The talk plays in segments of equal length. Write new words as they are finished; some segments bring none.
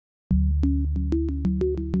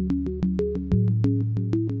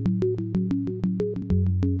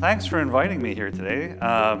Thanks for inviting me here today.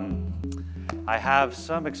 I have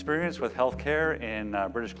some experience with healthcare in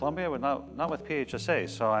British Columbia, but not with PHSA,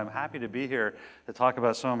 so I'm happy to be here to talk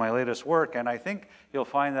about some of my latest work, and I think you'll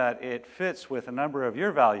find that it fits with a number of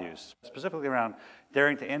your values, specifically around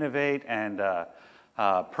daring to innovate and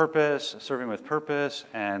purpose, serving with purpose,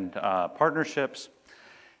 and partnerships.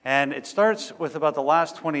 And it starts with about the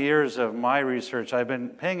last 20 years of my research. I've been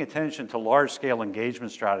paying attention to large-scale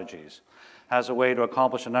engagement strategies as a way to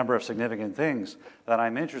accomplish a number of significant things that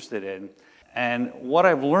I'm interested in. And what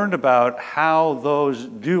I've learned about how those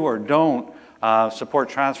do or don't support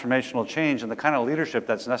transformational change and the kind of leadership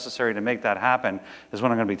that's necessary to make that happen is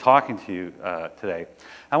what I'm going to be talking to you today.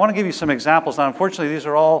 I want to give you some examples. Now, unfortunately, these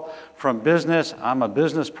are all from business. I'm a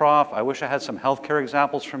business prof. I wish I had some healthcare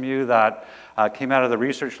examples from you that came out of the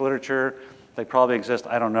research literature. They probably exist.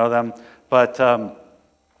 I don't know them. But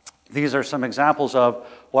these are some examples of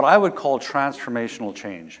what I would call transformational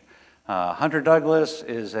change. Hunter Douglas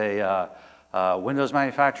is Windows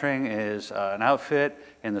manufacturing is an outfit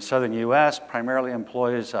in the southern U.S., primarily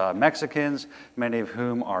employs Mexicans, many of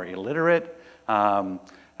whom are illiterate,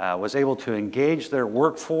 was able to engage their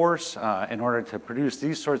workforce in order to produce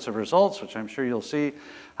these sorts of results, which I'm sure you'll see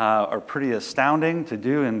are pretty astounding to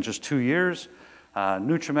do in just 2 years.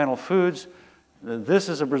 Nutrimental Foods. This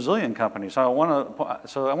is a Brazilian company, so I want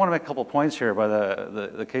to make a couple points here by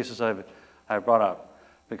the cases I've brought up,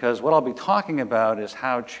 because what I'll be talking about is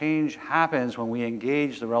how change happens when we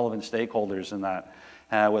engage the relevant stakeholders in that.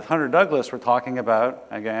 With Hunter Douglas, we're talking about,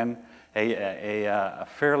 again, a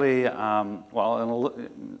fairly,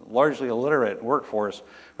 largely illiterate workforce.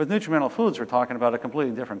 With Nutrimental Foods, we're talking about a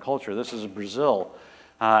completely different culture. This is Brazil.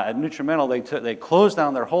 At Nutrimental, they closed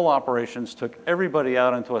down their whole operations, took everybody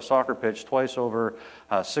out onto a soccer pitch twice over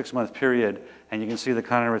a 6-month period, and you can see the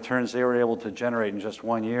kind of returns they were able to generate in just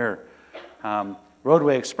 1 year.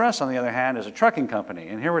 Roadway Express, on the other hand, is a trucking company,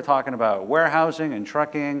 and here we're talking about warehousing and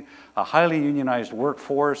trucking, a highly unionized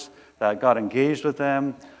workforce that got engaged with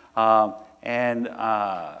them, and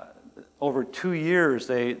over 2 years,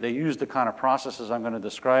 they used the kind of processes I'm going to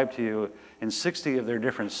describe to you in 60 of their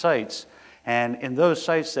different sites. And in those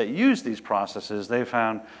sites that used these processes, they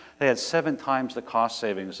found they had 7 times the cost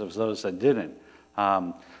savings of those that didn't.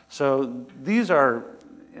 So these are,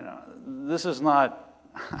 this is not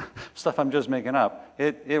stuff I'm just making up.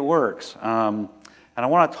 It works. And I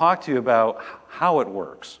want to talk to you about how it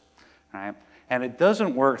works. Right? And it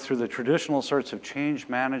doesn't work through the traditional sorts of change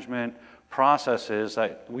management processes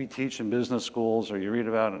that we teach in business schools or you read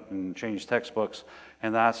about in change textbooks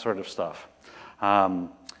and that sort of stuff.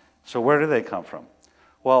 So where do they come from?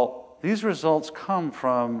 Well, these results come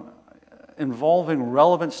from involving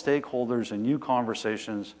relevant stakeholders in new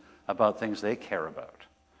conversations about things they care about.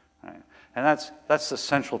 Right? And that's the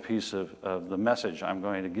central piece of the message I'm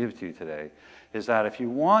going to give to you today, is that if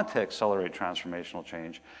you want to accelerate transformational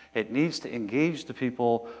change, it needs to engage the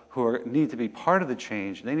people who need to be part of the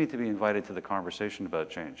change. They need to be invited to the conversation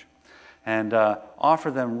about change and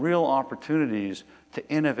offer them real opportunities to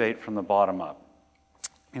innovate from the bottom up.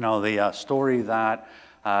 The story that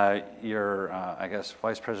your, I guess,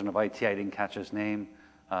 Vice President of IT, I didn't catch his name,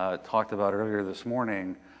 talked about earlier this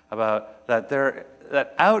morning, about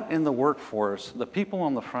that out in the workforce, the people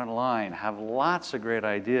on the front line have lots of great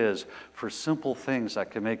ideas for simple things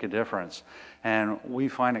that can make a difference. And we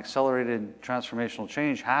find accelerated transformational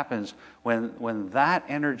change happens when that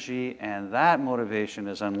energy and that motivation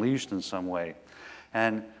is unleashed in some way.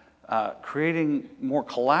 And creating more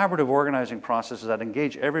collaborative organizing processes that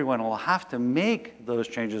engage everyone will have to make those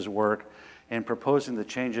changes work in proposing the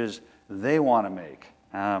changes they want to make.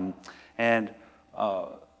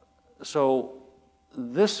 So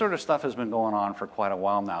this sort of stuff has been going on for quite a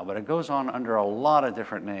while now, but it goes on under a lot of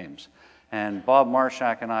different names. And Bob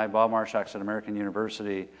Marshak and Bob Marshak's at American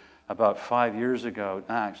University about 5 years ago,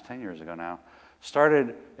 actually 10 years ago now,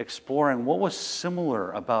 started exploring what was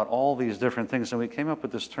similar about all these different things, and we came up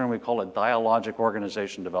with this term we call it dialogic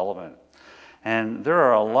organization development. And there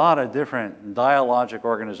are a lot of different dialogic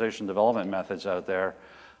organization development methods out there.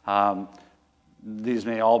 These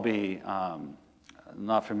may all be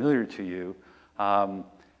not familiar to you. The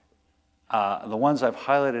ones I've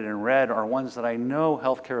highlighted in red are ones that I know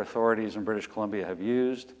healthcare authorities in British Columbia have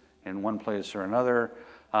used in one place or another.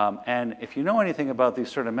 And if you know anything about these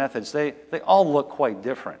sort of methods, they all look quite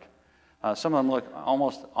different. Some of them look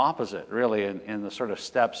almost opposite, really, in the sort of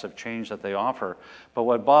steps of change that they offer. But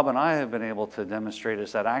what Bob and I have been able to demonstrate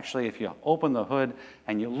is that actually if you open the hood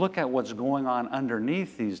and you look at what's going on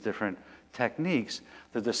underneath these different techniques,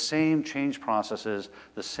 they're the same change processes,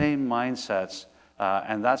 the same mindsets,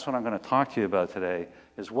 and that's what I'm going to talk to you about today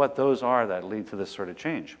is what those are that lead to this sort of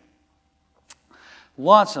change.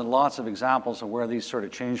 Lots and lots of examples of where these sort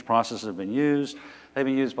of change processes have been used. They've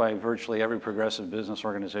been used by virtually every progressive business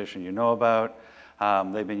organization you know about.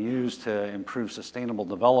 They've been used to improve sustainable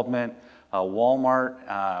development.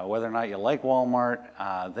 Walmart, whether or not you like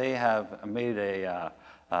Walmart, they have made a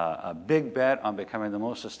big bet on becoming the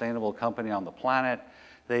most sustainable company on the planet.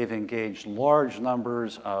 They've engaged large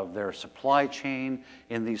numbers of their supply chain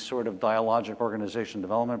in these sort of dialogic organization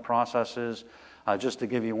development processes. Just to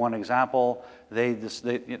give you one example,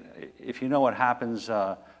 if you know what happens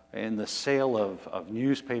in the sale of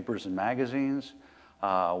newspapers and magazines,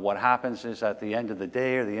 what happens is at the end of the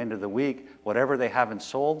day or the end of the week, whatever they haven't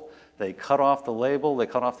sold, they cut off the label, they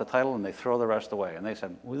cut off the title, and they throw the rest away. And they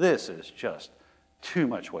said, well, this is just too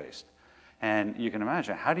much waste. And you can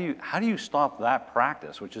imagine, how do you stop that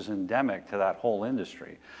practice, which is endemic to that whole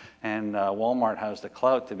industry? And Walmart has the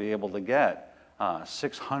clout to be able to get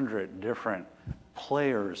 600 different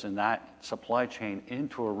players in that supply chain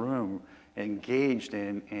into a room engaged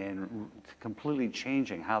in completely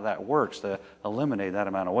changing how that works to eliminate that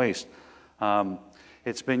amount of waste.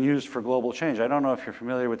 It's been used for global change. I don't know if you're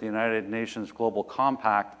familiar with the United Nations Global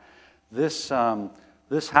Compact. This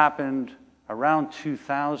happened around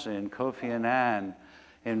 2000. Kofi Annan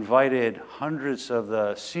invited hundreds of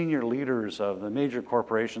the senior leaders of the major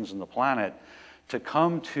corporations on the planet to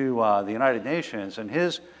come to the United Nations, and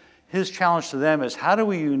his challenge to them is, how do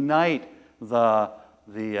we unite the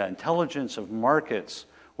intelligence of markets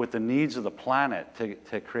with the needs of the planet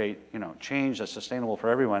to create change that's sustainable for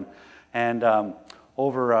everyone? And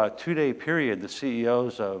over a 2-day period, the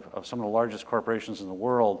CEOs of some of the largest corporations in the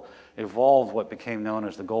world evolved what became known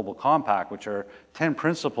as the Global Compact, which are 10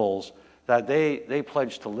 principles that they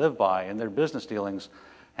pledged to live by in their business dealings.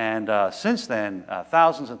 And since then,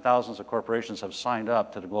 thousands and thousands of corporations have signed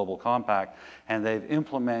up to the Global Compact, and they've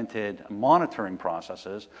implemented monitoring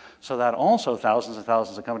processes so that also thousands and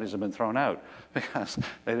thousands of companies have been thrown out because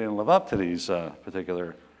they didn't live up to these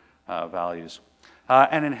particular values.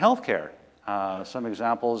 And in healthcare, some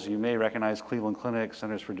examples you may recognize: Cleveland Clinic,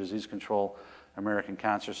 Centers for Disease Control, American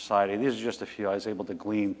Cancer Society. These are just a few I was able to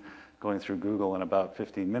glean going through Google in about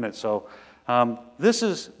 15 minutes. So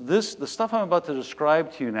the stuff I'm about to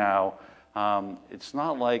describe to you now, it's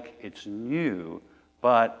not like it's new,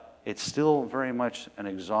 but it's still very much an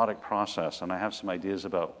exotic process, and I have some ideas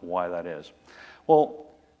about why that is. Well,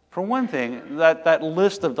 for one thing, that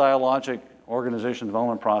list of dialogic organization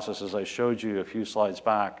development processes I showed you a few slides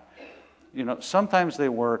back, sometimes they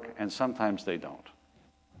work and sometimes they don't.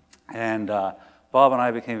 And Bob and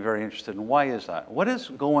I became very interested in why is that? What is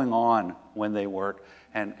going on when they work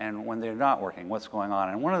and when they're not working? What's going on?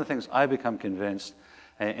 And one of the things I've become convinced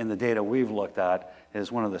in the data we've looked at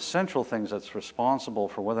is one of the central things that's responsible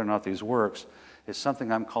for whether or not these works is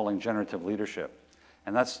something I'm calling generative leadership.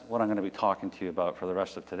 And that's what I'm going to be talking to you about for the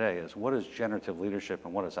rest of today, is what is generative leadership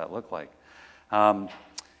and what does that look like?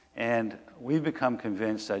 And we've become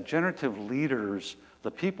convinced that generative leaders,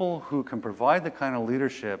 the people who can provide the kind of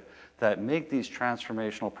leadership that make these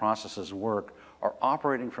transformational processes work, are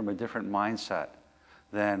operating from a different mindset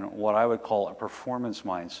than what I would call a performance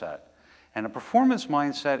mindset. And a performance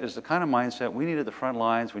mindset is the kind of mindset we need at the front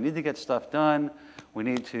lines. We need to get stuff done. We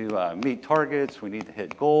need to meet targets. We need to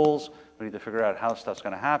hit goals. We need to figure out how stuff's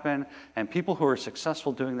going to happen. And people who are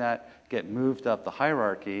successful doing that get moved up the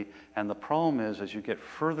hierarchy. And the problem is, as you get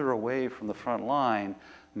further away from the front line,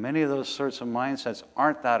 many of those sorts of mindsets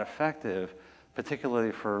aren't that effective,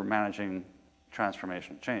 particularly for managing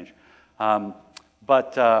transformational change.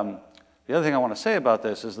 But the other thing I want to say about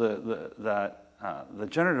this is that the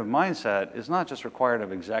generative mindset is not just required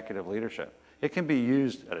of executive leadership. It can be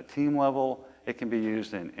used at a team level. It can be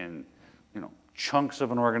used in chunks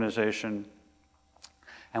of an organization.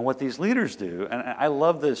 And what these leaders do, and I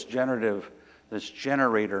love this generator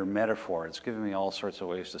metaphor. It's giving me all sorts of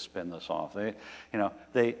ways to spin this off.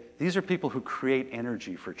 These are people who create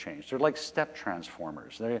energy for change. They're like step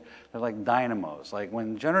transformers. They're like dynamos. Like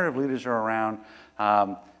when generative leaders are around,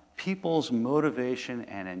 people's motivation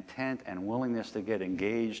and intent and willingness to get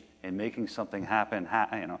engaged in making something happen,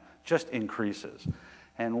 just increases.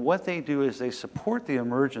 And what they do is they support the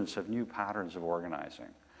emergence of new patterns of organizing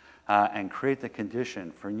and create the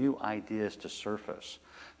condition for new ideas to surface.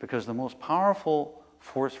 Because the most powerful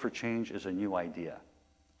force for change is a new idea.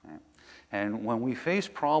 Right? And when we face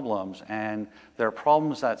problems, and there are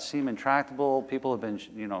problems that seem intractable, people have been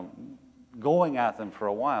going at them for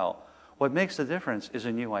a while, what makes the difference is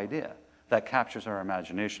a new idea that captures our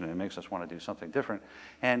imagination and makes us want to do something different.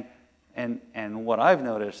 And And what I've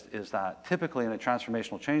noticed is that typically in a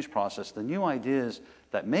transformational change process, the new ideas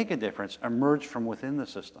that make a difference emerge from within the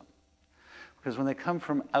system. Because when they come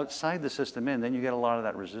from outside the system in, then you get a lot of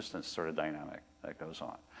that resistance sort of dynamic that goes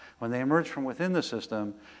on. When they emerge from within the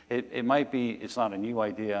system, it might be, it's not a new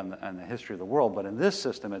idea in the history of the world, but in this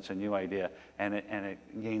system it's a new idea and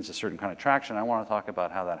it gains a certain kind of traction. I want to talk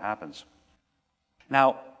about how that happens.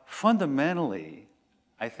 Now, fundamentally,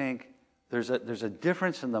 I think there's a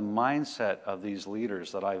difference in the mindset of these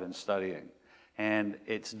leaders that I've been studying. And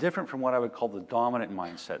it's different from what I would call the dominant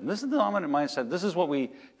mindset. And this is the dominant mindset. This is what we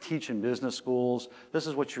teach in business schools. This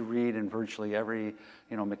is what you read in virtually every,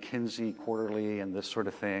 McKinsey quarterly and this sort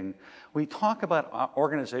of thing. We talk about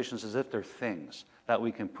organizations as if they're things that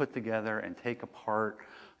we can put together and take apart.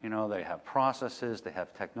 They have processes, they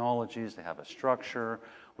have technologies, they have a structure.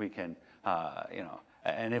 We can,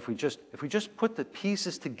 and if we just put the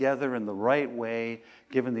pieces together in the right way,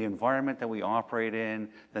 given the environment that we operate in,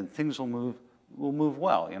 then things will move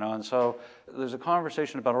well, and so there's a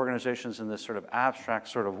conversation about organizations in this sort of abstract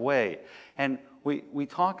sort of way. And we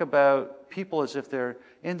talk about people as if they're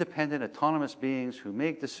independent, autonomous beings who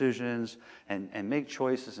make decisions and make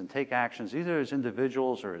choices and take actions, either as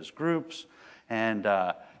individuals or as groups, and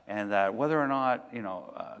that whether or not,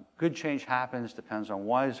 good change happens depends on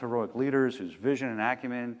wise, heroic leaders whose vision and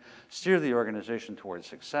acumen steer the organization towards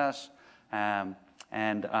success, and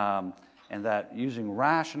that using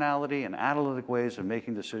rationality and analytic ways of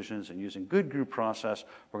making decisions and using good group process,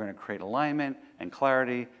 we're going to create alignment and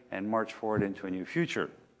clarity and march forward into a new future.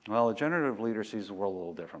 Well, a generative leader sees the world a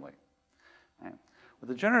little differently. Right? What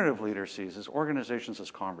the generative leader sees is organizations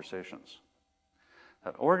as conversations.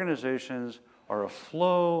 That organizations are a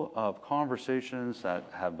flow of conversations that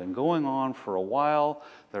have been going on for a while.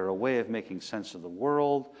 They're a way of making sense of the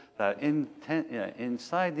world. That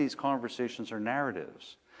inside these conversations are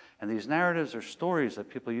narratives. And these narratives are stories that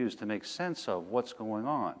people use to make sense of what's going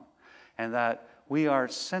on. And that we are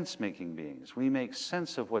sense-making beings. We make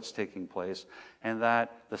sense of what's taking place, and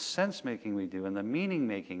that the sense-making we do and the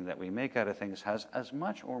meaning-making that we make out of things has as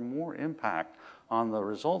much or more impact on the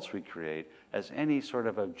results we create as any sort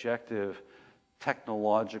of objective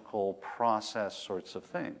technological process sorts of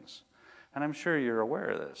things. And I'm sure you're aware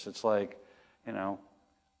of this. It's like,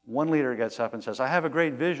 one leader gets up and says, I have a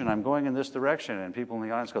great vision, I'm going in this direction, and people in the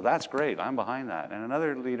audience go, that's great, I'm behind that. And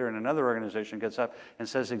another leader in another organization gets up and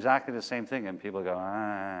says exactly the same thing, and people go,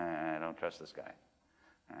 I don't trust this guy.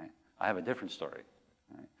 Right? I have a different story.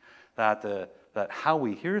 Right? That how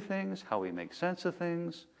we hear things, how we make sense of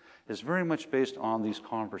things, is very much based on these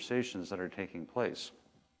conversations that are taking place.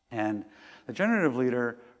 And the generative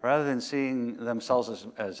leader, rather than seeing themselves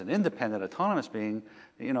as an independent, autonomous being,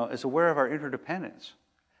 is aware of our interdependence.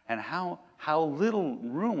 And how little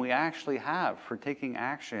room we actually have for taking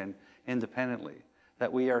action independently,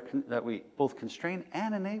 that we both constrain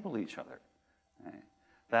and enable each other, right?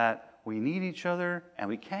 That we need each other and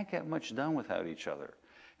we can't get much done without each other.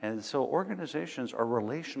 And so organizations are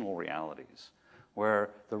relational realities, where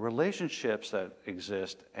the relationships that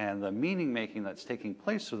exist and the meaning-making that's taking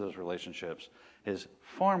place through those relationships is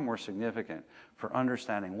far more significant for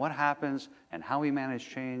understanding what happens and how we manage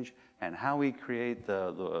change and how we create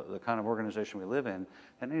the kind of organization we live in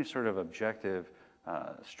than any sort of objective,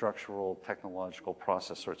 structural, technological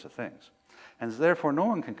process sorts of things. And therefore, no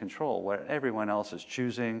one can control what everyone else is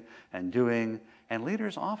choosing and doing, and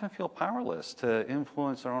leaders often feel powerless to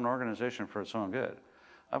influence their own organization for its own good.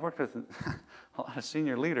 I've worked with a lot of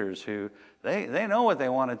senior leaders who, they know what they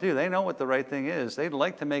want to do. They know what the right thing is. They'd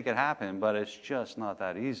like to make it happen, but it's just not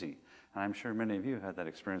that easy. And I'm sure many of you have had that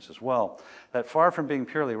experience as well. That far from being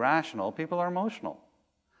purely rational, people are emotional.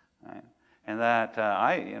 Right? And that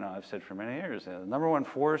I've said for many years, the number one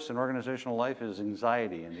force in organizational life is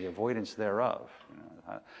anxiety and the avoidance thereof.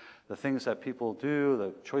 The things that people do,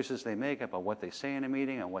 the choices they make about what they say in a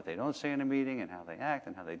meeting and what they don't say in a meeting and how they act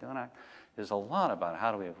and how they don't act is a lot about how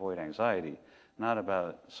do we avoid anxiety, not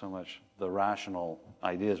about so much the rational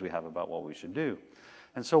ideas we have about what we should do.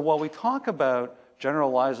 And so while we talk about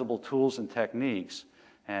generalizable tools and techniques,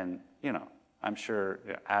 and I'm sure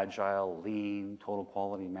agile, lean, total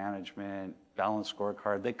quality management, balanced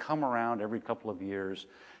scorecard, they come around every couple of years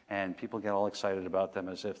and people get all excited about them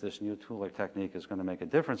as if this new tool or technique is going to make a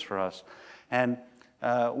difference for us. And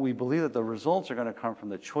we believe that the results are going to come from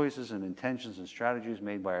the choices and intentions and strategies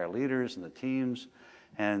made by our leaders and the teams.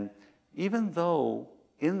 And even though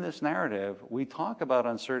in this narrative we talk about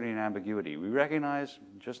uncertainty and ambiguity, we recognize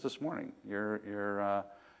just this morning your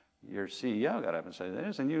CEO got up and said,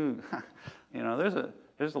 "There's a new,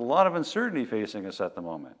 there's a lot of uncertainty facing us at the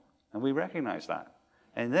moment," and we recognize that.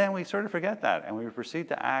 And then we sort of forget that, and we proceed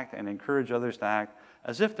to act and encourage others to act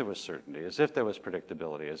as if there was certainty, as if there was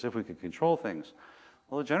predictability, as if we could control things.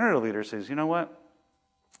 Well, the generative leader says, you know what?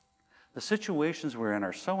 The situations we're in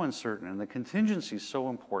are so uncertain, and the contingency is so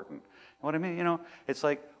important. What I mean, you know, it's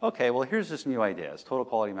like, okay, well, here's this new idea. It's total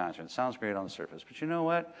quality management. It sounds great on the surface. But you know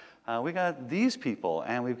what? We got these people,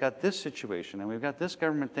 and we've got this situation, and we've got this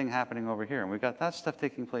government thing happening over here, and we've got that stuff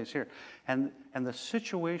taking place here. And the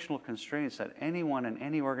situational constraints that anyone in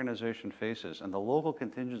any organization faces and the local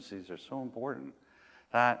contingencies are so important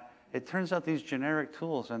that it turns out these generic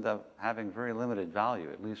tools end up having very limited value,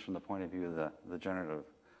 at least from the point of view of the generative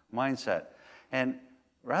mindset. And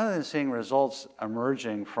rather than seeing results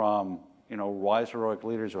emerging from, you know, wise, heroic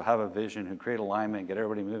leaders who have a vision, who create alignment, get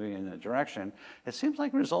everybody moving in a direction, it seems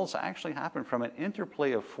like results actually happen from an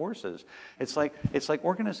interplay of forces. It's like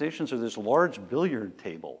organizations are this large billiard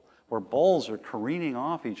table where balls are careening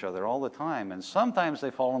off each other all the time, and sometimes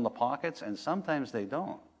they fall in the pockets and sometimes they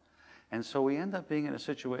don't. And so we end up being in a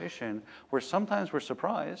situation where sometimes we're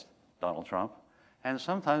surprised, Donald Trump, and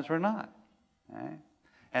sometimes we're not. Okay?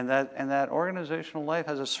 And that organizational life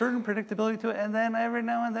has a certain predictability to it, and then every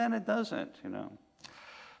now and then it doesn't, you know.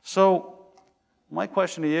 So my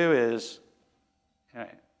question to you is,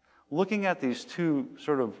 looking at these two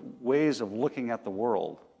sort of ways of looking at the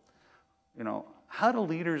world, you know, how do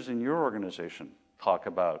leaders in your organization talk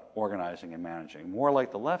about organizing and managing? More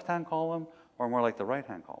like the left-hand column or more like the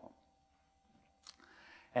right-hand column?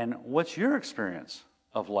 And what's your experience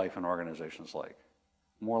of life in organizations like?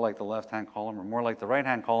 More like the left-hand column or more like the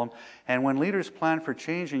right-hand column? And when leaders plan for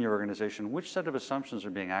change in your organization, which set of assumptions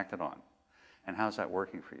are being acted on? And how's that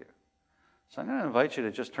working for you? So I'm going to invite you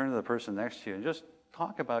to just turn to the person next to you and just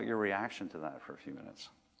talk about your reaction to that for a few minutes.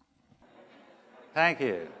 Thank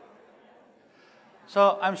you.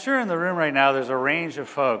 So I'm sure in the room right now there's a range of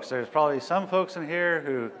folks. There's probably some folks in here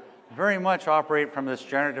who very much operate from this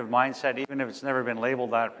generative mindset, even if it's never been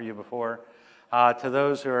labeled that for you before. To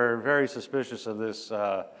those who are very suspicious of this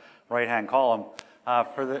right-hand column.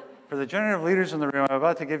 For the generative leaders in the room, I'm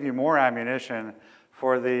about to give you more ammunition.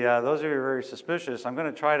 For those of you who are very suspicious, I'm going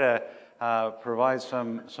to try to provide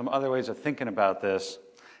some other ways of thinking about this.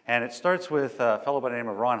 And it starts with a fellow by the name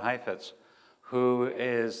of Ron Heifetz, who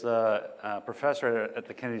is the professor at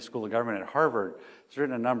the Kennedy School of Government at Harvard. He's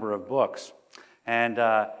written a number of books. And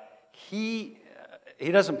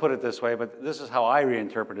he doesn't put it this way, but this is how I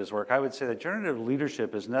reinterpret his work. I would say that generative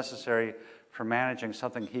leadership is necessary for managing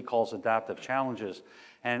something he calls adaptive challenges.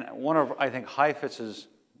 And one of, I think, Heifetz's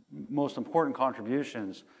most important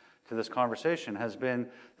contributions to this conversation has been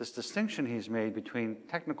this distinction he's made between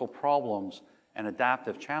technical problems and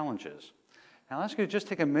adaptive challenges. Now, I'll ask you to just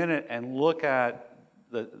take a minute and look at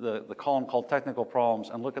the column called technical problems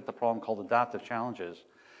and look at the problem called adaptive challenges.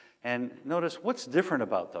 And notice what's different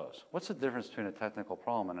about those. What's the difference between a technical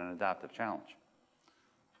problem and an adaptive challenge?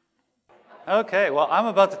 Okay, well, I'm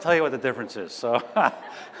about to tell you what the difference is. So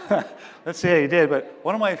let's see how you did. But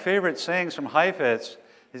one of my favorite sayings from Heifetz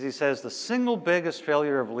is he says, the single biggest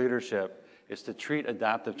failure of leadership is to treat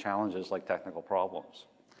adaptive challenges like technical problems.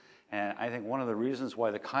 And I think one of the reasons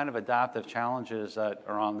why the kind of adaptive challenges that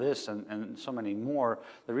are on this and so many more,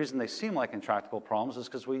 the reason they seem like intractable problems is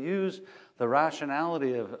because we use the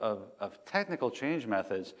rationality of technical change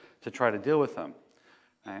methods to try to deal with them.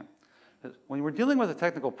 Right? When we're dealing with a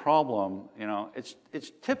technical problem, you know, it's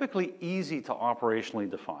typically easy to operationally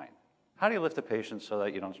define. How do you lift a patient so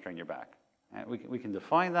that you don't strain your back? Right? We can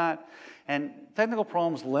define that. And technical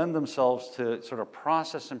problems lend themselves to sort of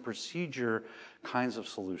process and procedure kinds of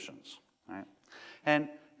solutions. Right? And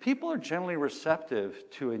people are generally receptive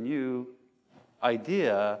to a new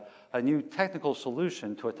idea, a new technical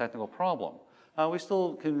solution to a technical problem. We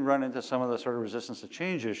still can run into some of the sort of resistance to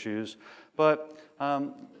change issues, but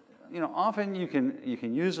you know, often you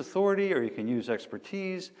can use authority or you can use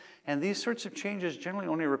expertise, and these sorts of changes generally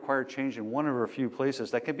only require change in one or a few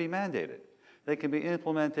places that can be mandated. They can be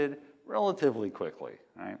implemented relatively quickly,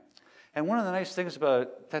 right? And one of the nice things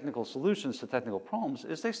about technical solutions to technical problems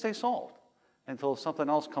is they stay solved until something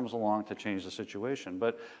else comes along to change the situation.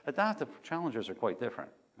 But adaptive challenges are quite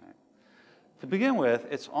different. Right? To begin with,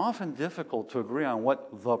 it's often difficult to agree on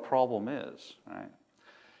what the problem is. Right?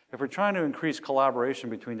 If we're trying to increase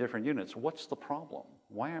collaboration between different units, what's the problem?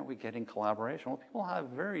 Why aren't we getting collaboration? Well, people have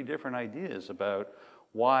very different ideas about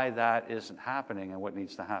why that isn't happening and what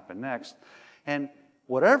needs to happen next. And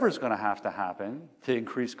whatever's going to have to happen to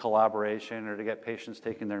increase collaboration or to get patients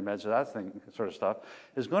taking their meds or that sort of stuff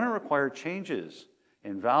is going to require changes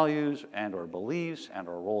in values and or beliefs and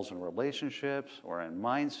or roles in relationships or in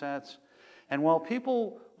mindsets. And while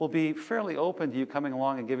people will be fairly open to you coming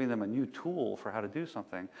along and giving them a new tool for how to do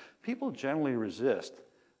something, people generally resist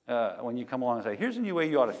when you come along and say, here's a new way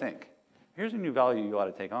you ought to think. Here's a new value you ought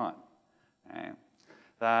to take on. Okay?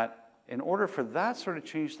 That in order for that sort of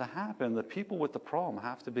change to happen, the people with the problem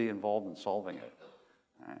have to be involved in solving it.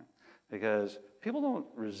 Right? Because people don't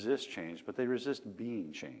resist change, but they resist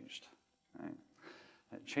being changed. Right?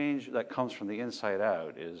 Change that comes from the inside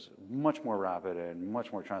out is much more rapid and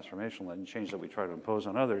much more transformational than change that we try to impose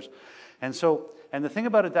on others. And the thing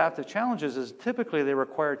about adaptive challenges is typically they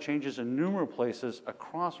require changes in numerous places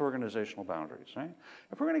across organizational boundaries, right?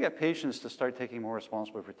 If we're going to get patients to start taking more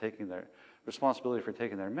responsibility for taking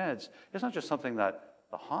their meds, it's not just something that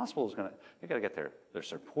the hospital is going to, you got to get their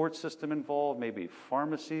support system involved, maybe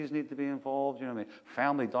pharmacies need to be involved, you know what I mean,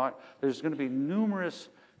 family doc, there's going to be numerous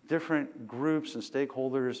different groups and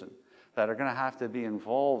stakeholders that are going to have to be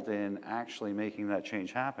involved in actually making that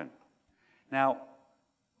change happen. Now,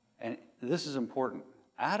 and this is important,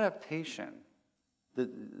 adaptation, the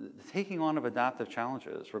taking on of adaptive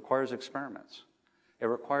challenges requires experiments. It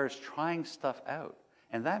requires trying stuff out.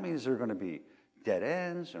 And that means there are going to be dead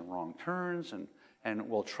ends and wrong turns, and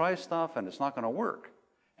we'll try stuff and it's not going to work.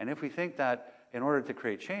 And if we think that in order to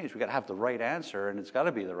create change, we've got to have the right answer, and it's got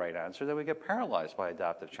to be the right answer, then we get paralyzed by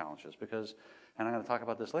adaptive challenges because, and I'm going to talk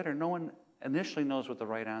about this later, no one initially knows what the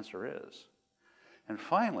right answer is. And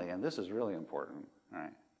finally, and this is really important,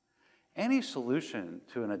 right? Any solution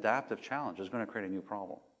to an adaptive challenge is going to create a new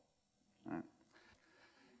problem. Right?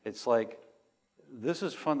 It's like, this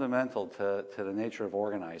is fundamental to the nature of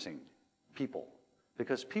organizing people,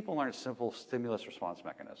 because people aren't simple stimulus response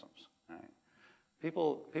mechanisms. Right?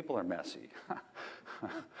 People are messy.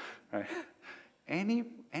 Right?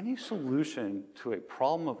 Any solution to a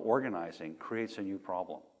problem of organizing creates a new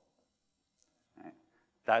problem. Right?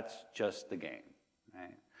 That's just the game.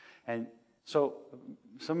 Right? And so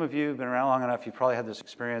some of you have been around long enough, you've probably had this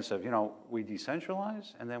experience of, we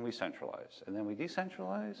decentralize, and then we centralize, and then we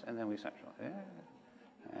decentralize, and then we centralize.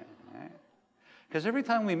 Yeah. Right? Because every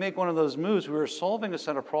time we make one of those moves, we were solving a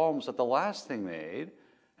set of problems that the last thing made,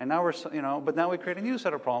 and now but now we create a new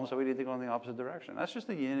set of problems, so we need to go in the opposite direction. That's just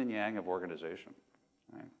the yin and yang of organization.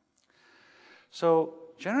 Right? So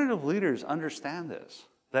generative leaders understand this,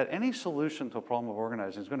 that any solution to a problem of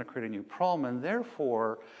organizing is going to create a new problem, and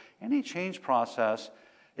therefore any change process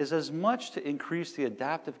is as much to increase the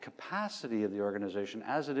adaptive capacity of the organization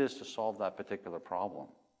as it is to solve that particular problem.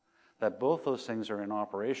 That both those things are in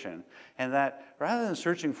operation, and that rather than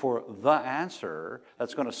searching for the answer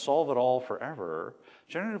that's going to solve it all forever,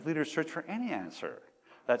 generative leaders search for any answer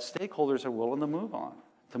that stakeholders are willing to move on,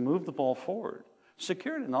 to move the ball forward.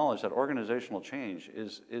 Secure the knowledge that organizational change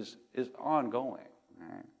is ongoing.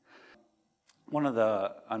 Right? One of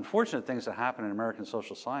the unfortunate things that happened in American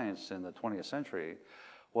social science in the 20th century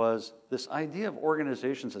was this idea of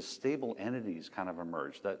organizations as stable entities kind of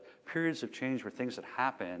emerged, that periods of change were things that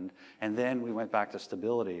happened, and then we went back to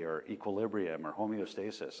stability or equilibrium or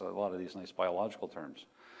homeostasis, a lot of these nice biological terms.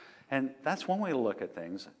 And that's one way to look at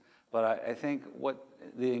things, but I think what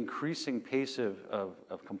the increasing pace of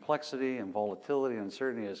complexity and volatility and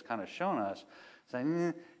uncertainty has kind of shown us is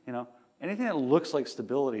that, anything that looks like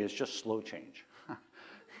stability is just slow change.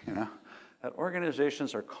 That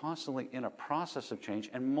organizations are constantly in a process of change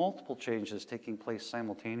and multiple changes taking place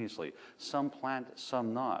simultaneously. Some planned,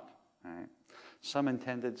 some not. Right? Some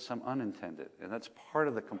intended, some unintended. And that's part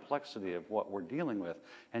of the complexity of what we're dealing with.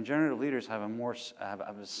 And generative leaders have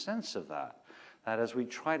a sense of that. That as we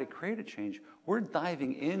try to create a change, we're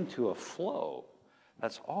diving into a flow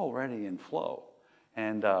that's already in flow.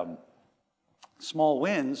 And small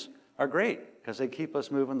wins are great because they keep us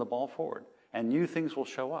moving the ball forward. And new things will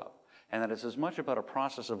show up. And that it's as much about a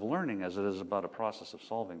process of learning as it is about a process of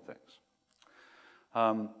solving things.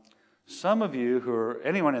 Some of you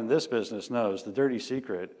anyone in this business knows the dirty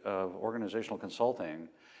secret of organizational consulting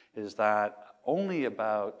is that only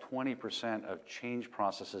about 20% of change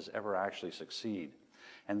processes ever actually succeed.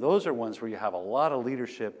 And those are ones where you have a lot of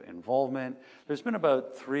leadership involvement. There's been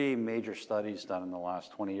about 3 major studies done in the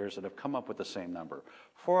last 20 years that have come up with the same number.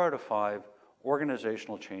 4 out of 5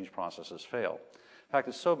 organizational change processes fail. In fact,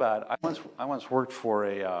 it's so bad, I once worked for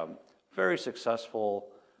a very successful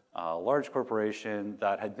large corporation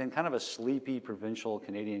that had been kind of a sleepy provincial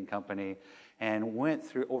Canadian company and went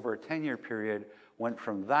through, over a 10-year period, went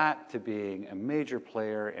from that to being a major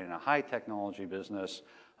player in a high technology business,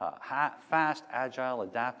 fast, agile,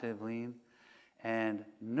 adaptive, lean, and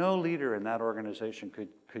no leader in that organization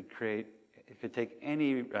could take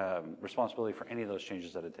any responsibility for any of those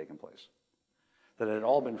changes that had taken place. That it had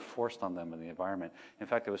all been forced on them in the environment. In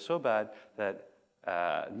fact, it was so bad that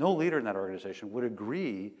no leader in that organization would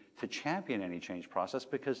agree to champion any change process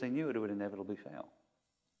because they knew it would inevitably fail.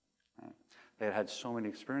 Right? They had had so many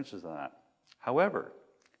experiences of that. However,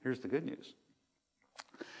 here's the good news.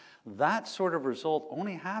 That sort of result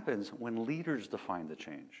only happens when leaders define the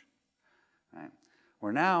change. Right?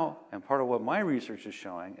 We're now, and part of what my research is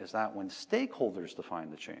showing, is that when stakeholders define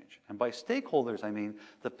the change, and by stakeholders I mean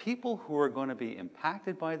the people who are going to be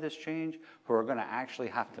impacted by this change, who are going to actually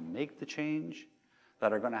have to make the change,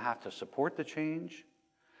 that are going to have to support the change,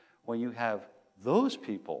 when you have those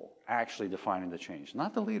people actually defining the change,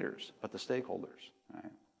 not the leaders, but the stakeholders,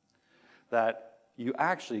 right? That you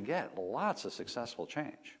actually get lots of successful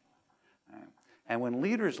change. Right? And when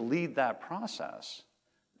leaders lead that process,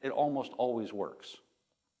 it almost always works.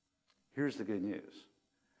 Here's the good news.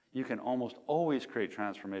 You can almost always create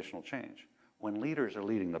transformational change when leaders are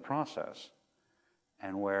leading the process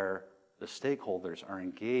and where the stakeholders are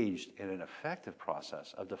engaged in an effective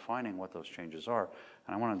process of defining what those changes are.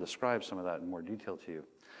 And I want to describe some of that in more detail to you.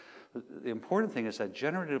 The important thing is that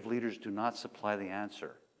generative leaders do not supply the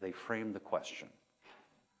answer. They frame the question.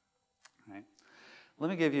 Right? Let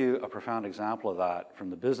me give you a profound example of that from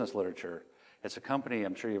the business literature. It's a company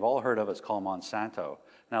I'm sure you've all heard of. It's called Monsanto.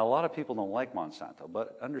 Now, a lot of people don't like Monsanto,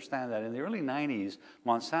 but understand that in the early 90s,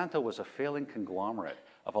 Monsanto was a failing conglomerate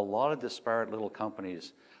of a lot of disparate little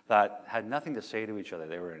companies that had nothing to say to each other.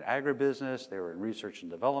 They were in agribusiness, they were in research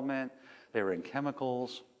and development, they were in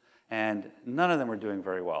chemicals, and none of them were doing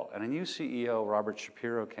very well. And a new CEO, Robert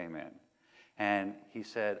Shapiro, came in, and he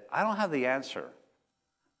said, I don't have the answer,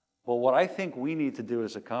 but what I think we need to do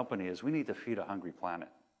as a company is we need to feed a hungry planet.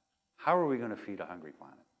 How are we going to feed a hungry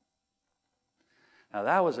planet? Now,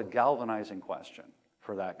 that was a galvanizing question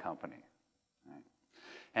for that company. Right?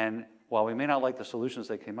 And while we may not like the solutions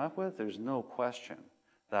they came up with, there's no question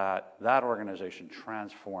that that organization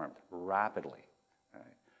transformed rapidly, right?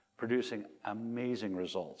 Producing amazing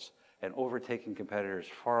results and overtaking competitors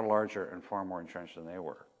far larger and far more entrenched than they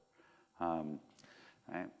were.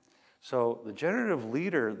 Right? So the generative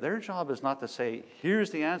leader, their job is not to say, here's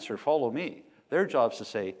the answer, follow me. Their job is to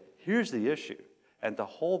say, here's the issue, and to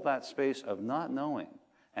hold that space of not knowing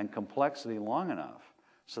and complexity long enough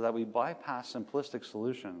so that we bypass simplistic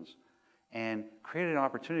solutions and create an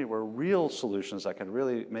opportunity where real solutions that can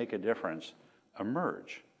really make a difference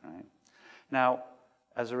emerge. Right? Now,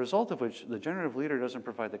 as a result of which, the generative leader doesn't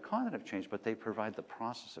provide the content of change, but they provide the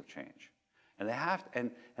process of change. And they have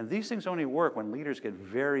to, and these things only work when leaders get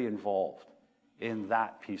very involved in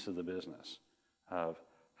that piece of the business of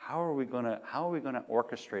how are we going to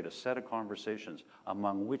orchestrate a set of conversations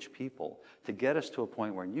among which people to get us to a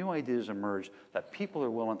point where new ideas emerge that people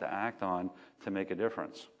are willing to act on to make a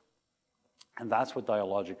difference. And that's what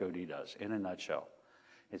Dialogic OD does, in a nutshell.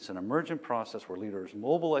 It's an emergent process where leaders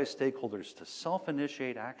mobilize stakeholders to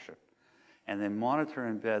self-initiate action and then monitor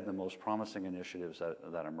and embed the most promising initiatives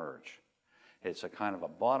that emerge. It's a kind of a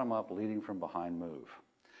bottom-up, leading from behind move.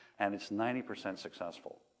 And it's 90%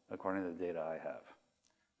 successful, according to the data I have.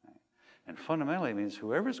 And fundamentally, it means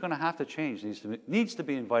whoever's going to have to change needs to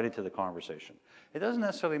be invited to the conversation. It doesn't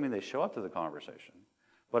necessarily mean they show up to the conversation,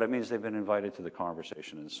 but it means they've been invited to the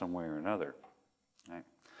conversation in some way or another. Right?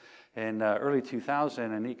 In early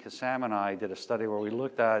 2000, Anik Kassam and I did a study where we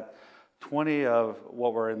looked at 20 of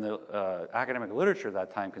what were in the academic literature at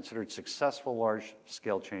that time considered successful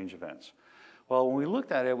large-scale change events. Well, when we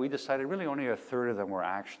looked at it, we decided really only a third of them were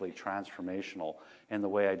actually transformational in the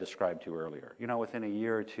way I described to you earlier. You know, within a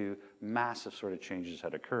year or two, massive sort of changes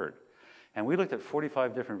had occurred. And we looked at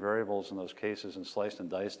 45 different variables in those cases and sliced and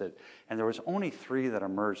diced it, and there was only 3 that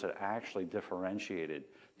emerged that actually differentiated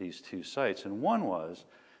these two sites. And one was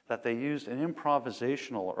that they used an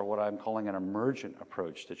improvisational, or what I'm calling an emergent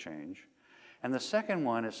approach to change. And the second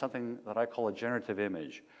one is something that I call a generative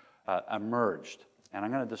image, emerged. And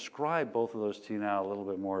I'm going to describe both of those to you now a little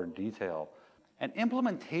bit more in detail. An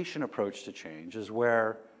implementation approach to change is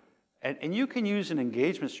where, and you can use an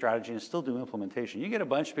engagement strategy and still do implementation. You get a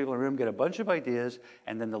bunch of people in a room, get a bunch of ideas,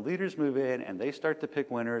 and then the leaders move in and they start to pick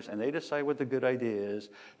winners and they decide what the good idea is.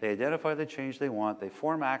 They identify the change they want. They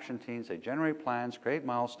form action teams. They generate plans, create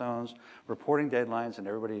milestones, reporting deadlines, and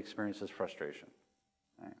everybody experiences frustration.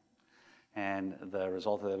 Right? And the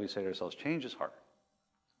result of that, we say to ourselves, change is hard.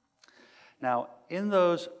 Now, in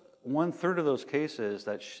those 1/3 of those cases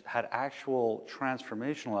that had actual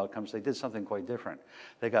transformational outcomes, they did something quite different.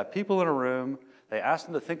 They got people in a room, they asked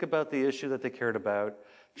them to think about the issue that they cared about,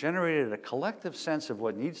 generated a collective sense of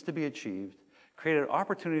what needs to be achieved, created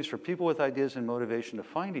opportunities for people with ideas and motivation to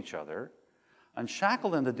find each other,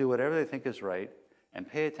 unshackled them to do whatever they think is right, and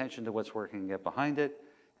pay attention to what's working and get behind it,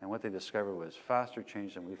 and what they discovered was faster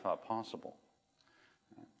change than we thought possible.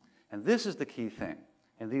 And this is the key thing.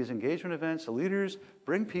 In these engagement events, the leaders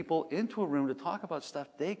bring people into a room to talk about stuff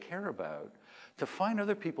they care about, to find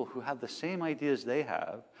other people who have the same ideas they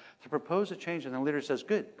have, to propose a change, and the leader says,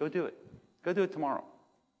 good, go do it. Go do it tomorrow.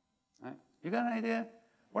 Right? You got an idea?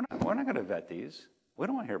 We're not going to vet these. We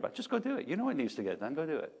don't want to hear about it. Just go do it. You know what needs to get done. Go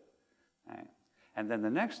do it. Right? And then the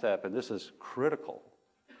next step, and this is critical,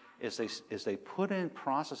 is they put in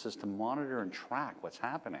processes to monitor and track what's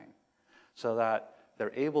happening so that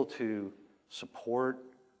they're able to support,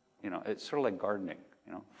 it's sort of like gardening,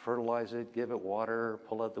 fertilize it, give it water,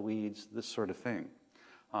 pull out the weeds, this sort of thing.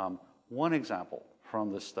 One example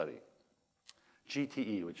from this study,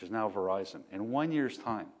 GTE, which is now Verizon, in 1 year's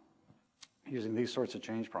time, using these sorts of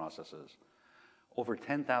change processes, over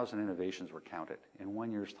 10,000 innovations were counted in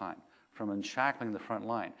 1 year's time from unshackling the front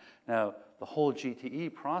line. Now, the whole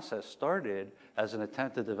GTE process started as an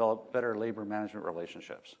attempt to develop better labor management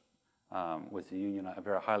relationships with a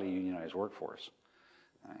very highly unionized workforce.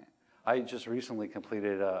 Right. I just recently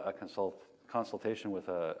completed a consultation with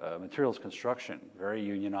a materials construction, very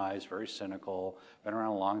unionized, very cynical, been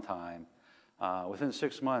around a long time. Within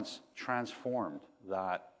 6 months, transformed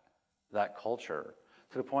that culture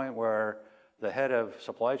to the point where the head of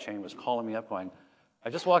supply chain was calling me up going, I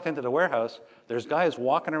just walked into the warehouse, there's guys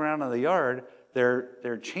walking around in the yard,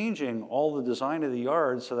 they're changing all the design of the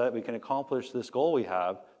yard so that we can accomplish this goal we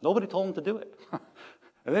have. Nobody told them to do it.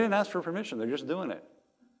 And they didn't ask for permission, they're just doing it.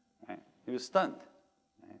 Right? He was stunned.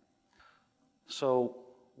 Right? So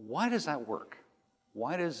why does that work?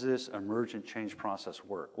 Why does this emergent change process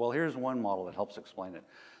work? Well, here's one model that helps explain it.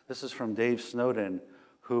 This is from Dave Snowden,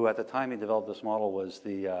 who at the time he developed this model was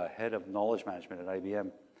the head of knowledge management at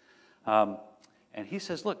IBM. And he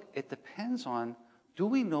says, look, it depends on, do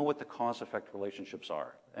we know what the cause-effect relationships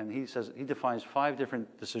are? And he defines 5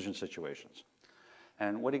 different decision situations.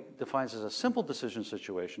 And what he defines as a simple decision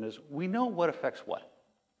situation is we know what affects what.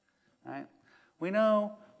 Right? We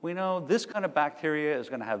know this kind of bacteria is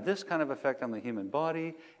going to have this kind of effect on the human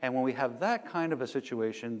body, and when we have that kind of a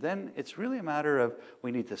situation, then it's really a matter of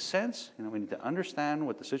we need to sense, we need to understand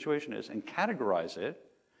what the situation is and categorize it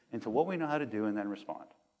into what we know how to do and then respond.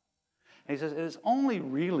 And he says it is only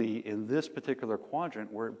really in this particular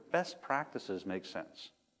quadrant where best practices make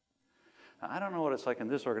sense. Now, I don't know what it's like in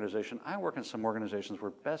this organization. I work in some organizations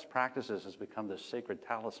where best practices has become this sacred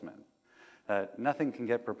talisman. Nothing can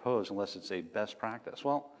get proposed unless it's a best practice.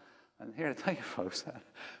 Well, I'm here to tell you folks that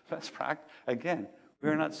best practice, again, we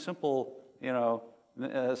are not simple,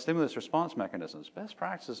 stimulus response mechanisms. Best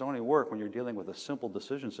practices only work when you're dealing with a simple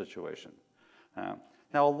decision situation. Now,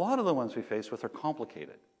 a lot of the ones we face with are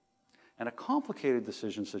complicated. And a complicated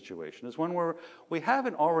decision situation is one where we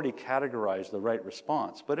haven't already categorized the right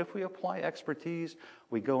response. But if we apply expertise,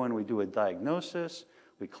 we go in, we do a diagnosis,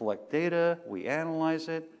 we collect data, we analyze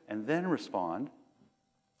it, and then respond.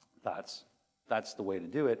 That's the way to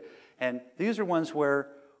do it. And these are ones where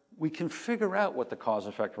we can figure out what the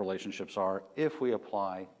cause-effect relationships are if we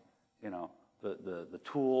apply, the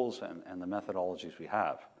tools and the methodologies we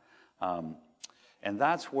have. And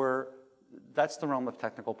that's the realm of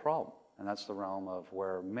technical problem. And that's the realm of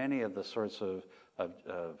where many of the sorts of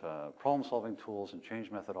problem-solving tools and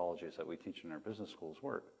change methodologies that we teach in our business schools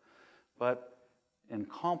work. But in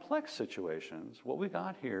complex situations, what we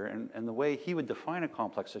got here, and the way he would define a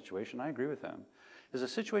complex situation, I agree with him, is a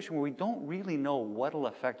situation where we don't really know what'll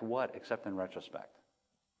affect what except in retrospect.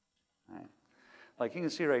 Right? Like you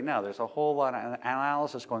can see right now, there's a whole lot of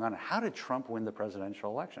analysis going on. How did Trump win the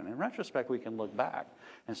presidential election? In retrospect, we can look back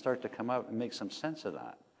and start to come out and make some sense of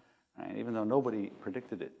that. Right? Even though nobody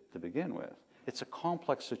predicted it to begin with. It's a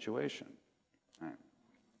complex situation. Right?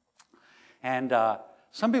 And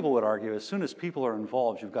some people would argue as soon as people are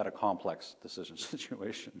involved, you've got a complex decision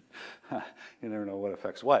situation. You never know what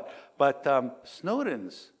affects what. But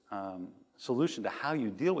Snowden's solution to how you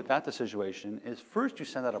deal with that situation is first you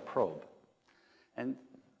send out a probe. And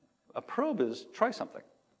a probe is try something.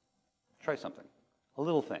 Try something. A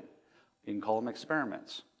little thing. You can call them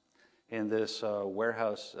experiments. In this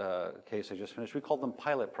warehouse case I just finished, we called them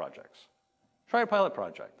pilot projects. Try a pilot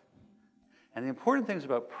project. And the important things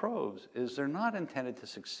about probes is they're not intended to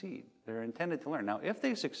succeed. They're intended to learn. Now, if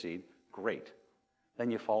they succeed, great.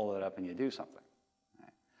 Then you follow it up and you do something.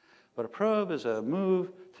 Right? But a probe is a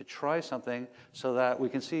move to try something so that we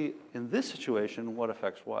can see in this situation what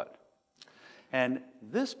affects what. And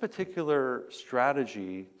this particular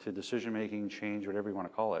strategy to decision-making, change, whatever you want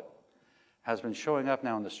to call it, has been showing up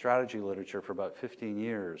now in the strategy literature for about 15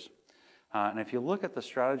 years. And if you look at the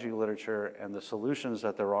strategy literature and the solutions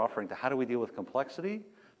that they're offering to how do we deal with complexity,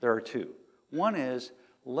 there are 2. One is,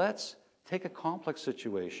 let's take a complex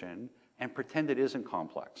situation and pretend it isn't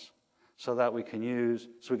complex. so that we can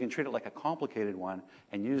treat it like a complicated one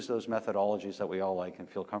and use those methodologies that we all like and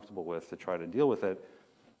feel comfortable with to try to deal with it.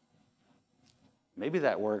 Maybe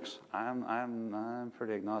that works. I'm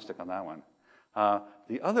pretty agnostic on that one.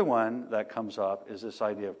 The other one that comes up is this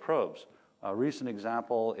idea of probes. A recent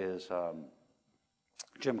example is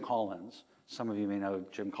Jim Collins. Some of you may know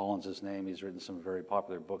Jim Collins' name. He's written some very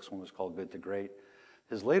popular books. One was called Good to Great.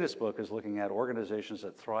 His latest book is looking at organizations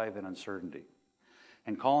that thrive in uncertainty.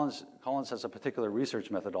 And Collins has a particular research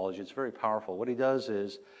methodology. It's very powerful. What he does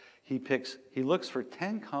is he looks for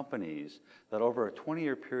 10 companies that over a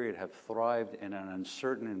 20-year period have thrived in an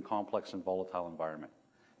uncertain and complex and volatile environment.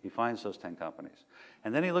 He finds those 10 companies.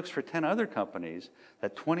 And then he looks for 10 other companies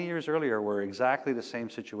that 20 years earlier were exactly the same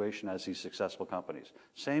situation as these successful companies.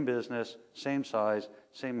 Same business, same size,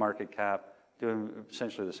 same market cap, doing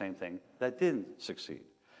essentially the same thing, that didn't succeed.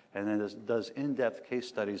 And then does in-depth case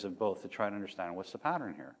studies of both to try and understand what's the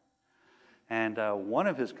pattern here. And one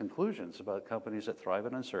of his conclusions about companies that thrive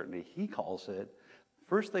in uncertainty, he calls it,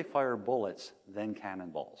 first they fire bullets, then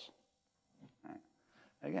cannonballs. Right?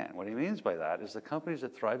 Again, what he means by that is the companies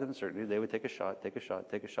that thrive in uncertainty, they would take a shot, take a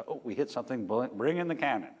shot, take a shot. Oh, we hit something, bring in the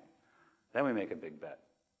cannon. Then we make a big bet.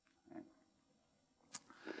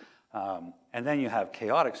 Right? And then you have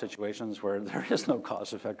chaotic situations where there is no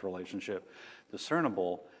cause-effect relationship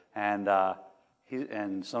discernible, and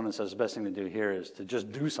Sonnen says the best thing to do here is to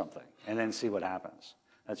just do something and then see what happens.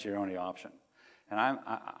 That's your only option. And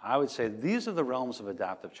I would say these are the realms of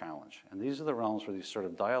adaptive challenge, and these are the realms where these sort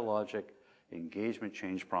of dialogic engagement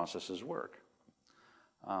change processes work.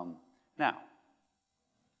 Now,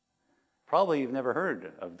 probably you've never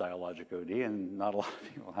heard of dialogic OD, and not a lot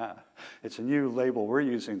of people have. It's a new label we're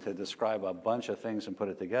using to describe a bunch of things and put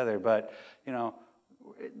it together, but you know,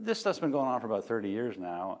 this stuff's been going on for about 30 years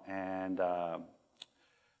now, and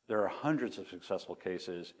there are hundreds of successful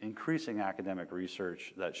cases, increasing academic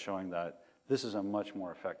research that's showing that this is a much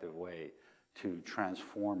more effective way to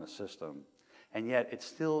transform a system. And yet it's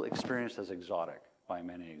still experienced as exotic by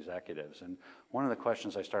many executives. And one of the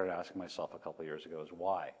questions I started asking myself a couple of years ago is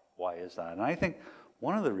why? Why is that? And I think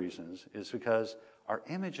one of the reasons is because our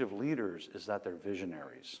image of leaders is that they're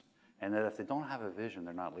visionaries, and that if they don't have a vision,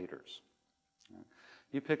 they're not leaders.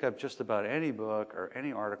 You pick up just about any book or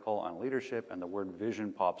any article on leadership and the word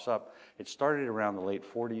vision pops up. It started around the late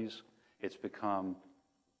 40s. It's become,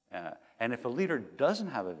 and if a leader doesn't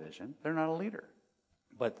have a vision, they're not a leader.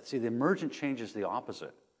 But see, the emergent change is the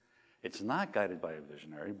opposite. It's not guided by a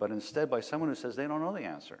visionary, but instead by someone who says they don't know the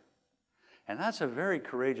answer. And that's a very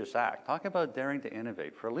courageous act. Talk about daring to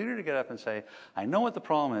innovate. For a leader to get up and say, I know what the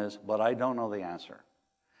problem is, but I don't know the answer.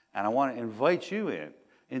 And I want to invite you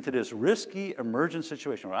into this risky emergent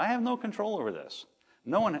situation where I have no control over this.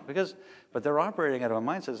 No one, but they're operating out of a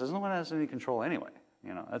mindset that says no one has any control anyway.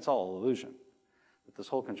 You know, that's all illusion. But this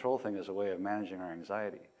whole control thing is a way of managing our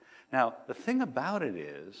anxiety. Now, the thing about it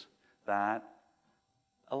is that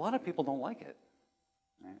a lot of people don't like it.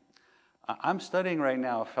 Right? I'm studying right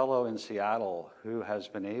now a fellow in Seattle who has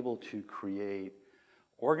been able to create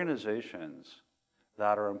organizations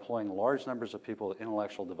that are employing large numbers of people with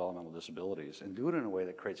intellectual developmental disabilities and do it in a way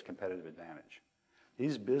that creates competitive advantage.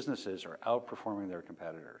 These businesses are outperforming their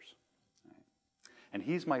competitors. Right? And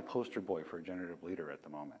he's my poster boy for a generative leader at the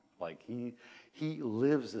moment. Like he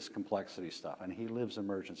lives this complexity stuff, and he lives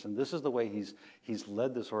emergence. And this is the way he's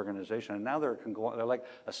led this organization. And now they're like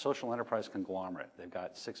a social enterprise conglomerate. They've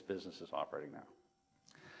got 6 businesses operating now.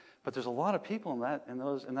 But there's a lot of people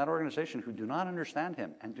in that organization who do not understand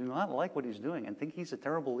him and do not like what he's doing and think he's a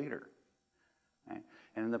terrible leader. Right?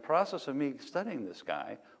 And in the process of me studying this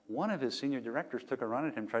guy, one of his senior directors took a run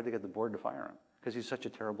at him, tried to get the board to fire him because he's such a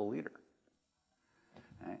terrible leader.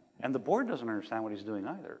 Right? And the board doesn't understand what he's doing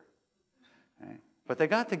either. Right? But they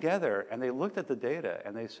got together and they looked at the data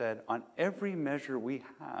and they said, on every measure we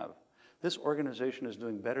have, this organization is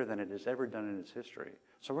doing better than it has ever done in its history.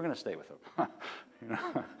 So we're going to stay with them. You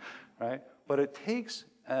know? Right? But it takes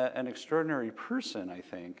an extraordinary person, I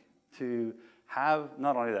think, to have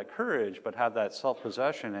not only that courage, but have that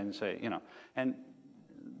self-possession and say, you know, and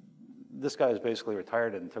this guy is basically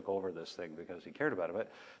retired and took over this thing because he cared about it,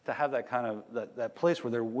 but to have that kind of, that place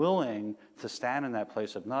where they're willing to stand in that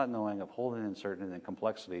place of not knowing, of holding uncertainty and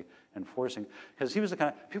complexity and forcing, because he was the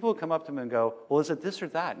kind of, people would come up to him and go, well, is it this or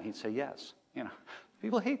that? And he'd say yes. You know,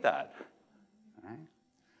 people hate that, right?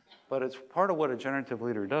 But it's part of what a generative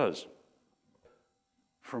leader does.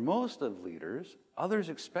 For most of leaders, others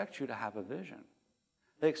expect you to have a vision.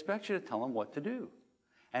 They expect you to tell them what to do.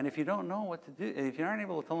 And if you don't know what to do, if you aren't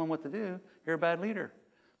able to tell them what to do, you're a bad leader.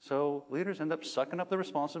 So leaders end up sucking up the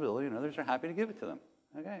responsibility, and others are happy to give it to them.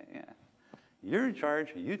 Okay, yeah. You're in charge,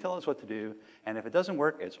 you tell us what to do, and if it doesn't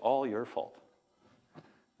work, it's all your fault.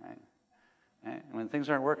 Right? And when things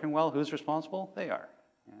aren't working well, who's responsible? They are.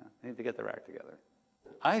 Yeah, they need to get their act together.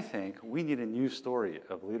 I think we need a new story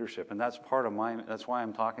of leadership, and that's that's why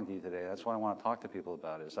I'm talking to you today. That's why I want to talk to people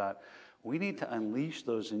about, is that we need to unleash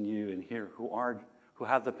those in you and here who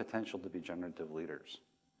have the potential to be generative leaders.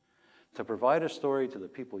 To provide a story to the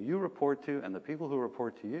people you report to and the people who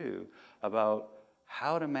report to you about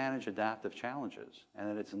how to manage adaptive challenges, and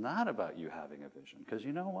that it's not about you having a vision. Because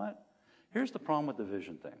you know what? Here's the problem with the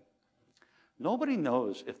vision thing. Nobody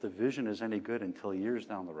knows if the vision is any good until years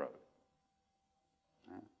down the road.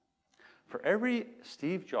 Right? For every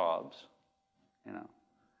Steve Jobs,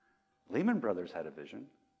 Lehman Brothers had a vision.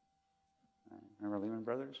 Right? Remember Lehman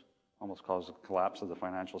Brothers? Almost caused the collapse of the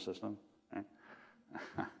financial system. Right?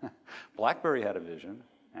 BlackBerry had a vision.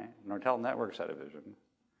 Right? Nortel Networks had a vision.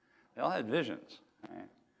 They all had visions. Right?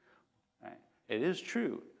 Right? It is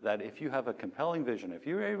true that if you have a compelling vision, if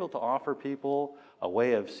you're able to offer people a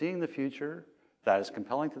way of seeing the future that is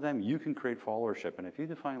compelling to them, you can create followership. And if you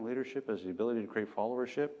define leadership as the ability to create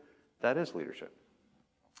followership, that is leadership.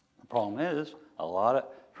 The problem is,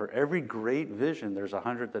 for every great vision, there's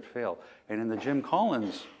 100 that fail. And in the Jim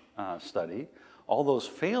Collins study, all those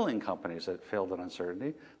failing companies that failed in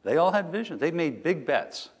uncertainty, they all had visions. They made big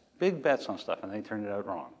bets on stuff, and they turned it out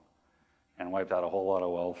wrong and wiped out a whole lot of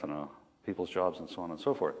wealth and people's jobs and so on and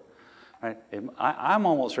so forth. Right? I'm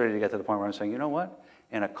almost ready to get to the point where I'm saying, you know what?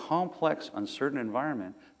 In a complex, uncertain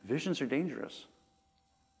environment, visions are dangerous.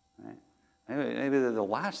 Right? Maybe they're the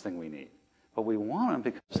last thing we need. But we want them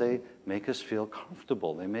because they make us feel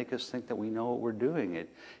comfortable. They make us think that we know what we're doing.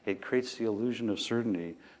 It creates the illusion of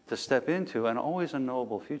certainty to step into an always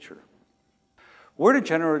unknowable future. Where do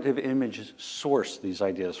generative images source these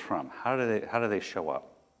ideas from? How do they show up?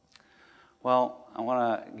 Well, I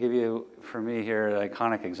want to give you, for me here, an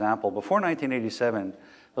iconic example. Before 1987,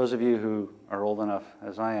 those of you who are old enough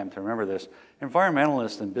as I am to remember this,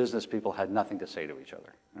 environmentalists and business people had nothing to say to each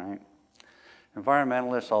other, right?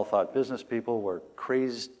 Environmentalists all thought business people were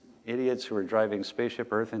crazed idiots who were driving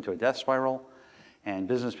spaceship Earth into a death spiral, and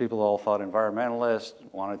business people all thought environmentalists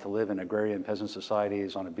wanted to live in agrarian peasant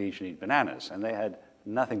societies on a beach and eat bananas, and they had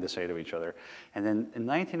nothing to say to each other. And then in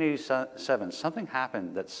 1987, something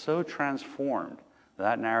happened that so transformed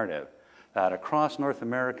that narrative that across North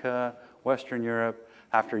America, Western Europe,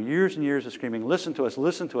 after years and years of screaming, listen to us,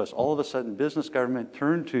 all of a sudden business government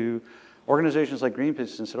turned to organizations like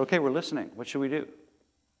Greenpeace and said, okay, we're listening. What should we do?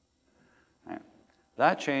 Right.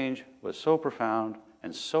 That change was so profound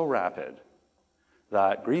and so rapid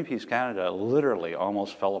that Greenpeace Canada literally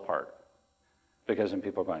almost fell apart. Because then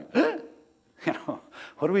people are going,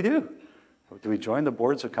 what do we do? Do we join the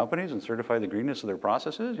boards of companies and certify the greenness of their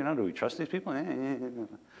processes? Do we trust these people?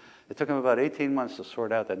 It took them about 18 months to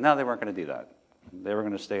sort out that, no, they weren't going to do that. They were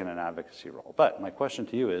going to stay in an advocacy role. But my question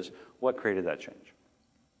to you is, what created that change?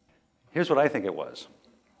 Here's what I think it was.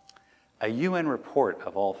 A UN report,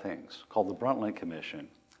 of all things, called the Brundtland Commission,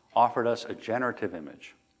 offered us a generative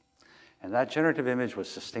image. And that generative image was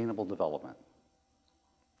sustainable development.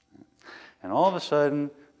 And all of a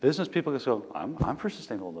sudden, business people could go, I'm for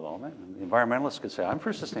sustainable development. And the environmentalists could say, I'm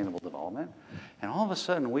for sustainable development. And all of a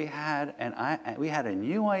sudden, we had a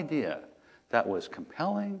new idea that was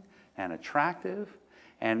compelling and attractive,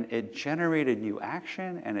 and it generated new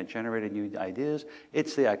action, and it generated new ideas.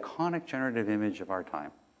 It's the iconic generative image of our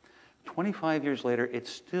time. 25 years later, it's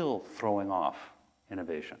still throwing off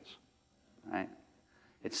innovations, right?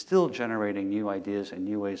 It's still generating new ideas and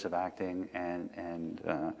new ways of acting, and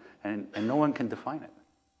no one can define it.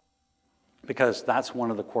 Because that's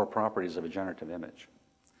one of the core properties of a generative image.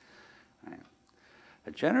 Right?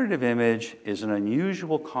 A generative image is an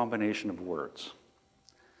unusual combination of words.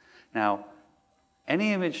 Now,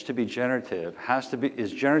 any image to be generative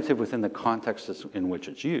is generative within the context in which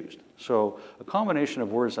it's used. So a combination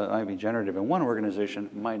of words that might be generative in one organization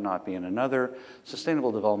might not be in another.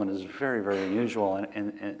 Sustainable development is very, very unusual,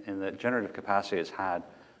 and the generative capacity it's had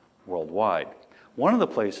worldwide. One of the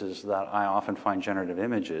places that I often find generative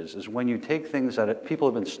images is when you take things that people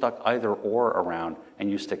have been stuck either or around and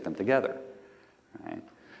you stick them together. Right?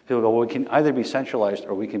 People go, well, we can either be centralized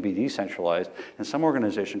or we can be decentralized. And some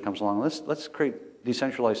organization comes along, let's create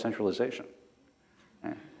decentralized centralization.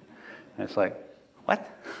 Right? And it's like, what?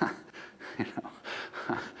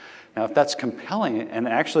 Now, if that's compelling, and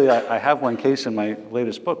actually I have one case in my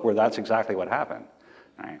latest book where that's exactly what happened.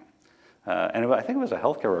 Right? And I think it was a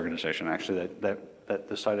healthcare organization, actually, that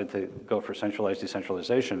decided to go for centralized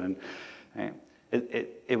decentralization. And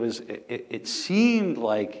it seemed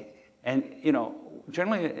like And you know,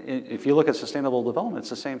 generally, if you look at sustainable development, it's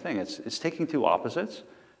the same thing. It's taking two opposites.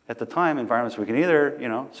 At the time, environments, we can either, you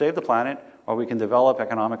know, save the planet, or we can develop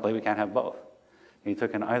economically. We can't have both. And he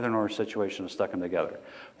took an either-or situation and stuck them together.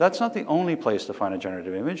 That's not the only place to find a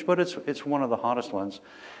generative image, but it's one of the hottest ones.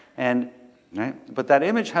 And, right? But that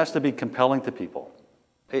image has to be compelling to people.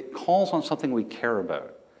 It calls on something we care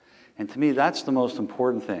about. And to me, that's the most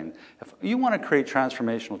important thing. If you want to create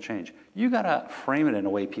transformational change, you got to frame it in a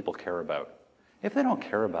way people care about. If they don't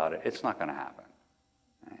care about it, it's not going to happen.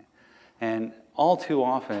 Right? And all too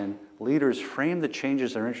often, leaders frame the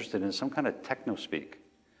changes they're interested in some kind of techno-speak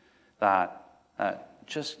that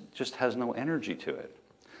just has no energy to it.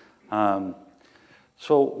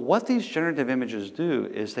 So what these generative images do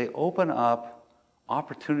is they open up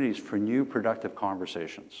opportunities for new productive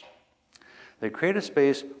conversations. They create a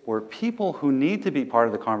space where people who need to be part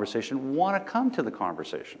of the conversation want to come to the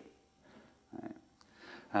conversation.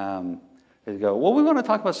 Right? They go, well, we want to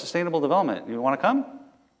talk about sustainable development. You want to come?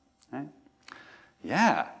 Right?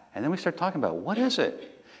 Yeah. And then we start talking about what is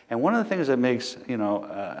it? And one of the things that makes, you know,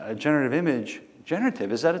 a generative image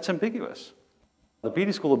generative is that it's ambiguous. The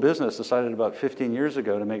Beedie School of Business decided about 15 years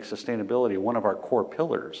ago to make sustainability one of our core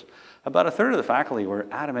pillars. About a third of the faculty were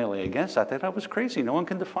adamantly against that. They thought it was crazy. No one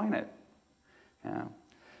can define it. You know?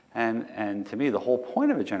 And to me, the whole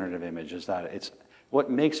point of a generative image is that it's what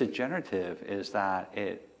makes it generative is that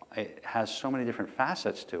it has so many different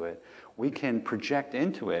facets to it. We can project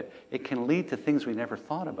into it. It can lead to things we never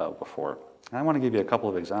thought about before. And I want to give you a couple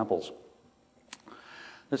of examples.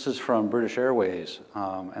 This is from British Airways.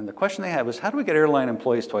 And the question they had was, how do we get airline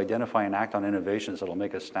employees to identify and act on innovations that will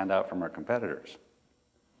make us stand out from our competitors?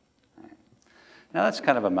 Right. Now, that's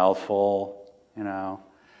kind of a mouthful, you know.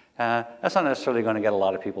 That's not necessarily going to get a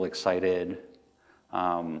lot of people excited.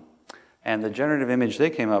 And the generative image they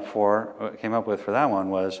came up with for that one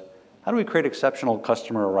was, how do we create exceptional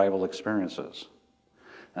customer arrival experiences?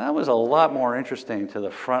 And that was a lot more interesting to the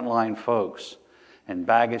frontline folks in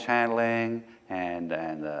baggage handling and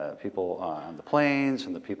the people on the planes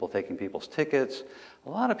and the people taking people's tickets. A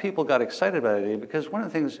lot of people got excited about it because one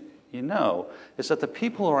of the things you know is that the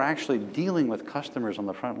people who are actually dealing with customers on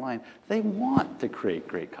the front line, they want to create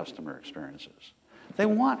great customer experiences. They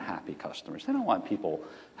want happy customers. They don't want people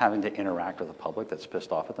having to interact with the public that's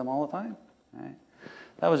pissed off at them all the time. Right?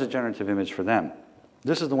 That was a generative image for them.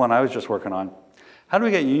 This is the one I was just working on. How do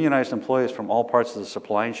we get unionized employees from all parts of the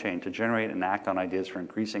supply chain to generate and act on ideas for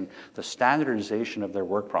increasing the standardization of their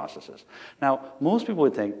work processes? Now, most people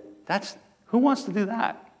would think, who wants to do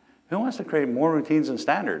that? Who wants to create more routines and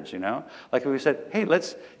standards, you know? Like if we said, hey,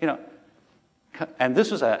 let's, you know, and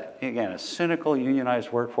this was, again, a cynical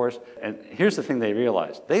unionized workforce. And here's the thing they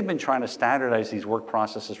realized. They've been trying to standardize these work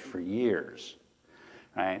processes for years,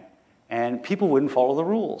 right? And people wouldn't follow the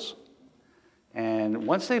rules. And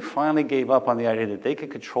once they finally gave up on the idea that they could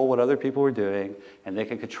control what other people were doing and they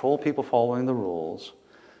could control people following the rules,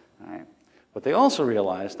 right? But they also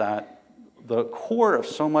realized that the core of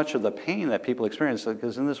so much of the pain that people experience,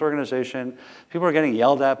 because in this organization, people are getting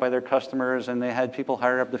yelled at by their customers, and they had people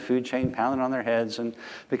higher up the food chain pounding on their heads, and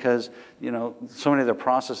because, you know, so many of their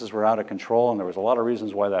processes were out of control, and there was a lot of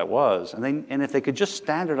reasons why that was. And if they could just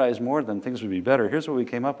standardize more of them, things would be better. Here's what we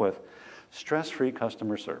came up with: stress-free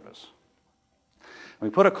customer service. We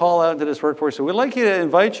put a call out into this workforce, so we'd like you to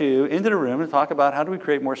invite you into the room and talk about how do we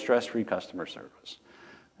create more stress-free customer service.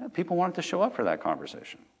 People wanted to show up for that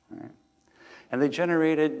conversation, right? And they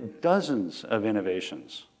generated dozens of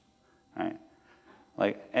innovations, right?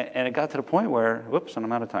 And it got to the point where, whoops, and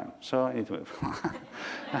I'm out of time, so I need to move.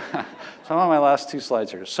 So I'm on my last two slides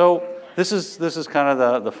here. So this is kind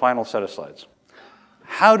of the final set of slides.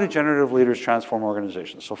 How do generative leaders transform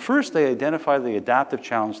organizations? So first, they identify the adaptive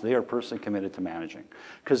challenge they are personally committed to managing,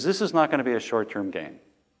 because this is not going to be a short-term gain,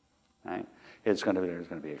 right? There's going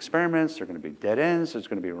to be experiments, there are going to be dead ends, there's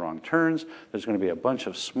going to be wrong turns, there's going to be a bunch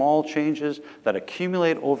of small changes that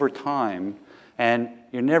accumulate over time, and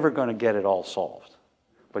you're never going to get it all solved.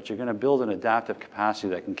 But you're going to build an adaptive capacity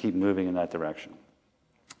that can keep moving in that direction.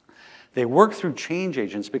 They work through change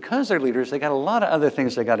agents. Because they're leaders, they got a lot of other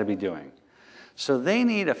things they got to be doing. So they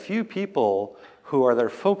need a few people who are their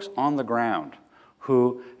folks on the ground,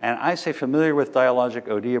 who, and I say familiar with dialogic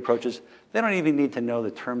OD approaches, they don't even need to know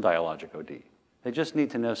the term dialogic OD. They just need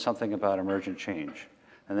to know something about emergent change,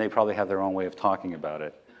 and they probably have their own way of talking about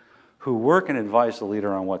it, who work and advise the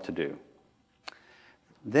leader on what to do.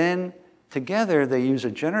 Then, together, they use a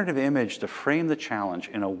generative image to frame the challenge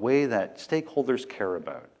in a way that stakeholders care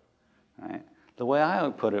about. Right? The way I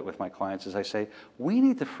would put it with my clients is I say, we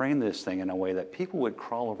need to frame this thing in a way that people would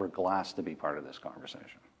crawl over glass to be part of this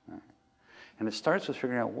conversation. Right? And it starts with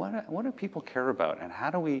figuring out what do people care about, and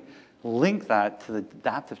how do we link that to the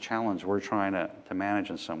adaptive challenge we're trying to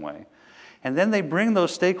manage in some way. And then they bring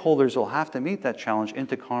those stakeholders who will have to meet that challenge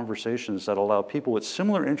into conversations that allow people with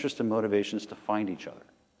similar interests and motivations to find each other.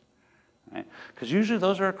 Right? Because usually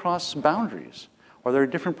those are across boundaries, or they're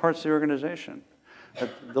different parts of the organization.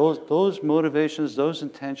 But those motivations, those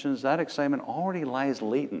intentions, that excitement already lies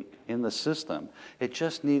latent in the system. It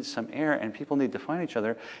just needs some air, and people need to find each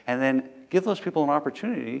other, and then give those people an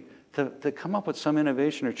opportunity to come up with some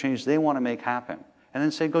innovation or change they want to make happen, and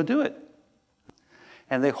then say, go do it.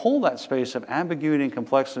 And they hold that space of ambiguity and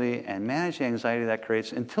complexity and manage the anxiety that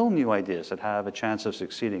creates until new ideas that have a chance of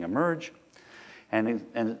succeeding emerge,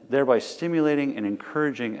 and thereby stimulating and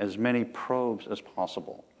encouraging as many probes as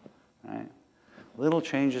possible. Right? Little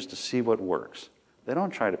changes to see what works. They don't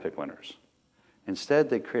try to pick winners. Instead,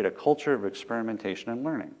 they create a culture of experimentation and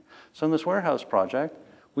learning. So in this warehouse project,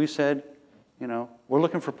 we said, we're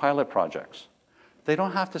looking for pilot projects. They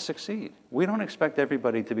don't have to succeed. We don't expect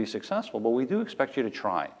everybody to be successful, but we do expect you to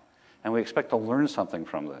try. And we expect to learn something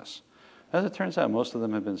from this. As it turns out, most of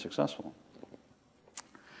them have been successful.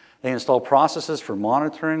 They install processes for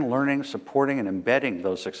monitoring, learning, supporting, and embedding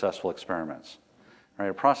those successful experiments. Right?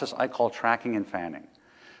 A process I call tracking and fanning.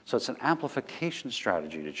 So it's an amplification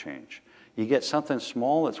strategy to change. You get something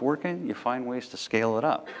small that's working, you find ways to scale it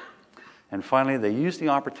up. And finally, they use the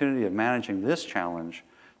opportunity of managing this challenge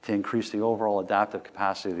to increase the overall adaptive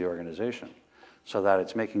capacity of the organization so that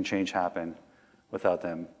it's making change happen without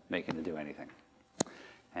them making to do anything.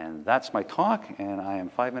 And that's my talk, and I am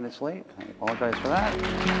 5 minutes late. I apologize for that.